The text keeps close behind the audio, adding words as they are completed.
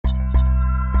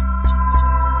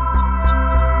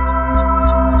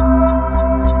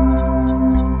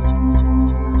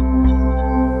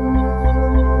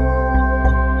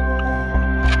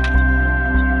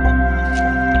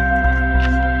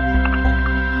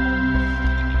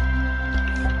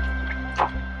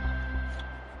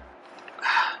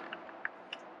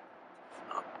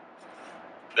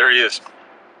is.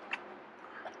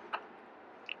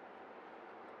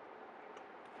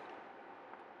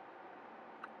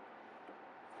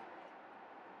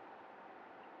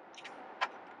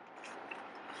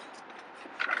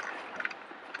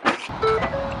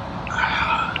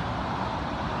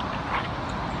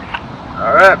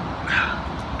 All right,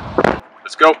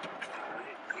 let's go.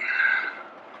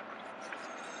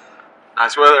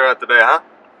 Nice weather out today, huh?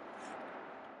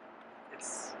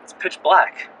 It's pitch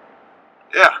black.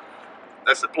 Yeah,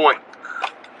 that's the point.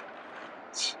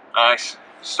 It's nice,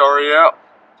 starry out.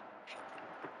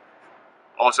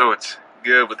 Also, it's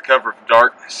good with the cover of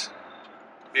darkness.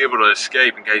 Be able to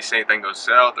escape in case anything goes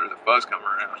south or the fuzz come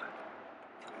around.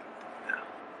 Yeah.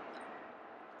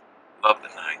 Love the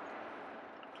night.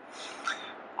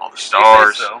 All the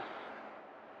stars. You say so.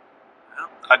 Well,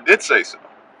 I did say so.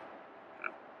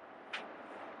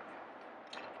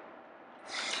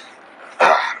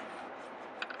 Oh.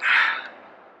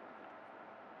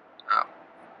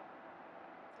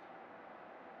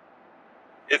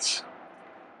 It's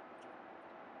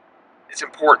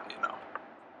important, you know,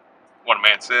 what a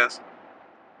man says.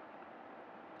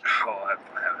 Oh, I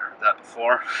haven't heard that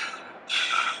before.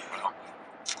 Well,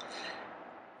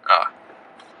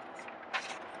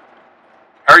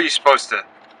 how are you supposed to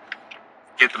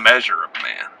get the measure of a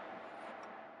man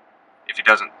if he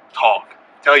doesn't talk,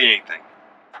 tell you anything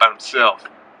about himself,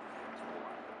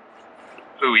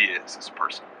 who he is as a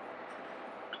person?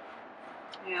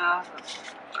 Yeah,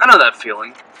 I know that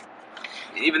feeling.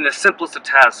 Even the simplest of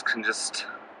tasks can just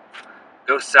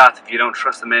go south if you don't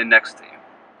trust the man next to you.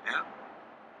 Yeah.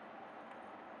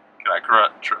 Can I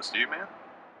trust you, man?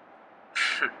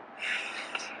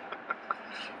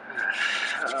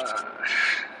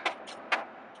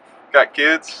 Got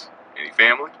kids? Any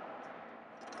family?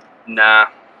 Nah.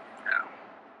 No.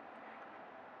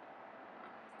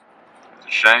 It's a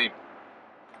shame.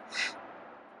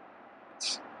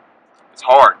 It's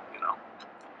hard, you know,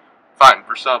 fighting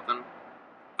for something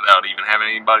without even having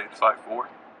anybody to fight for.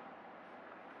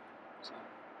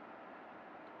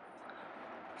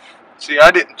 See,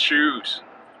 I didn't choose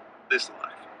this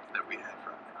life that we have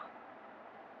right now.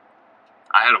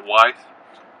 I had a wife,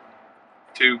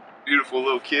 2 beautiful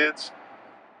little kids,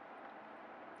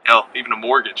 hell, even a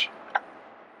mortgage.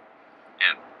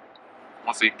 And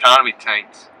once the economy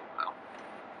tanks, well,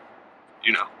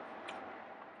 you know.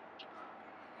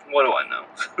 What do I know?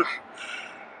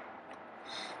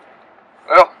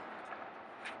 Well,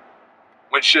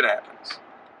 when shit happens,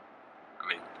 I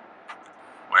mean,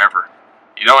 wherever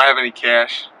you don't have any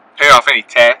cash, pay off any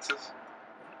taxes,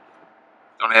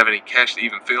 don't have any cash to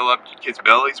even fill up your kids'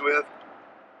 bellies with.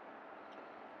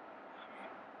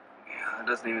 Yeah, it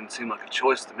doesn't even seem like a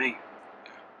choice to me.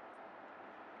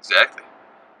 Exactly.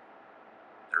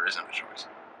 There isn't a choice.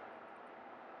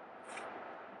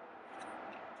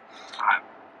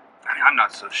 I'm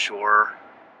not so sure.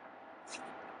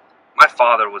 My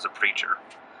father was a preacher.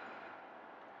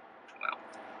 Well,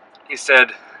 he said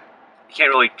you can't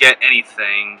really get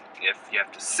anything if you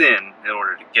have to sin in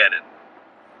order to get it.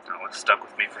 Oh, it stuck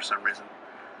with me for some reason.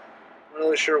 Not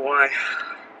really sure why.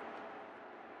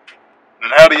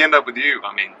 Then how'd he end up with you?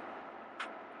 I mean,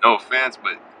 no offense,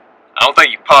 but I don't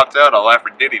think he popped out all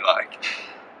Aphrodite-like.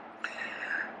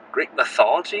 Greek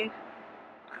mythology?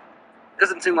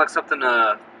 Doesn't seem like something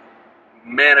a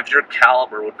man of your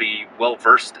caliber would be well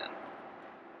versed in.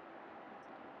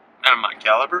 Man of my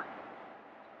caliber?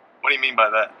 What do you mean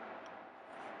by that?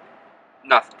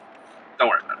 Nothing. Don't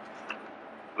worry about it.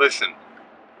 Listen,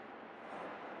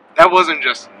 that wasn't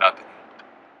just nothing.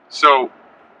 So,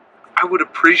 I would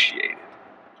appreciate it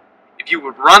if you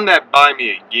would run that by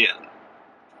me again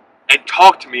and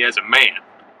talk to me as a man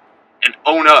and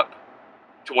own up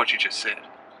to what you just said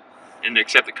and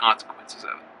accept the consequences of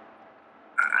it.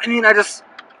 I mean,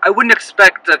 I wouldn't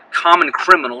expect a common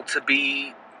criminal to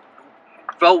be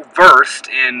well versed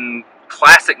in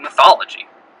classic mythology.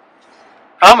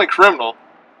 Common criminal?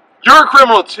 You're a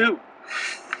criminal too.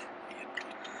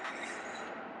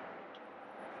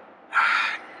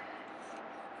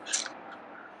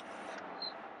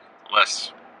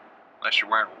 Unless you're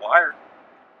wearing a wire.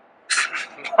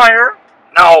 Wire?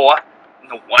 No,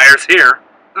 no wires here.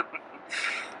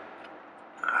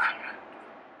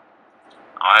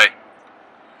 Alright.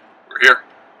 We're here.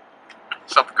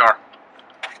 Stop the car.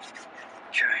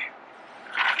 Okay.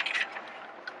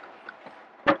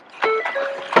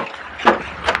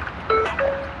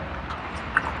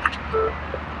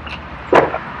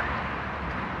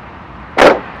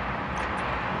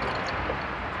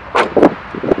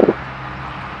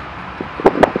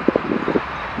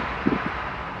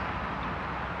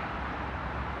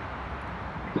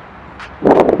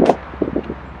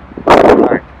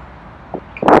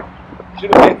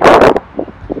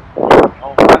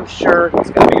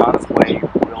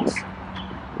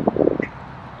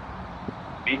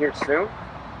 here soon?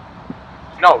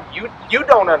 No, you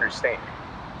don't understand.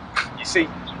 You see,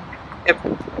 if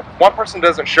one person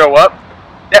doesn't show up,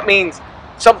 that means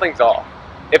something's off.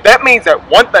 If that means that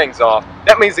one thing's off,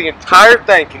 that means the entire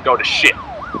thing can go to shit.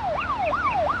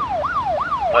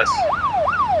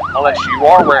 Unless you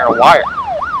are wearing a wire.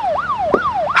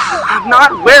 I'm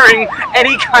not wearing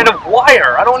any kind of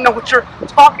wire. I don't know what you're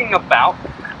talking about.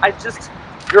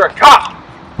 You're a cop.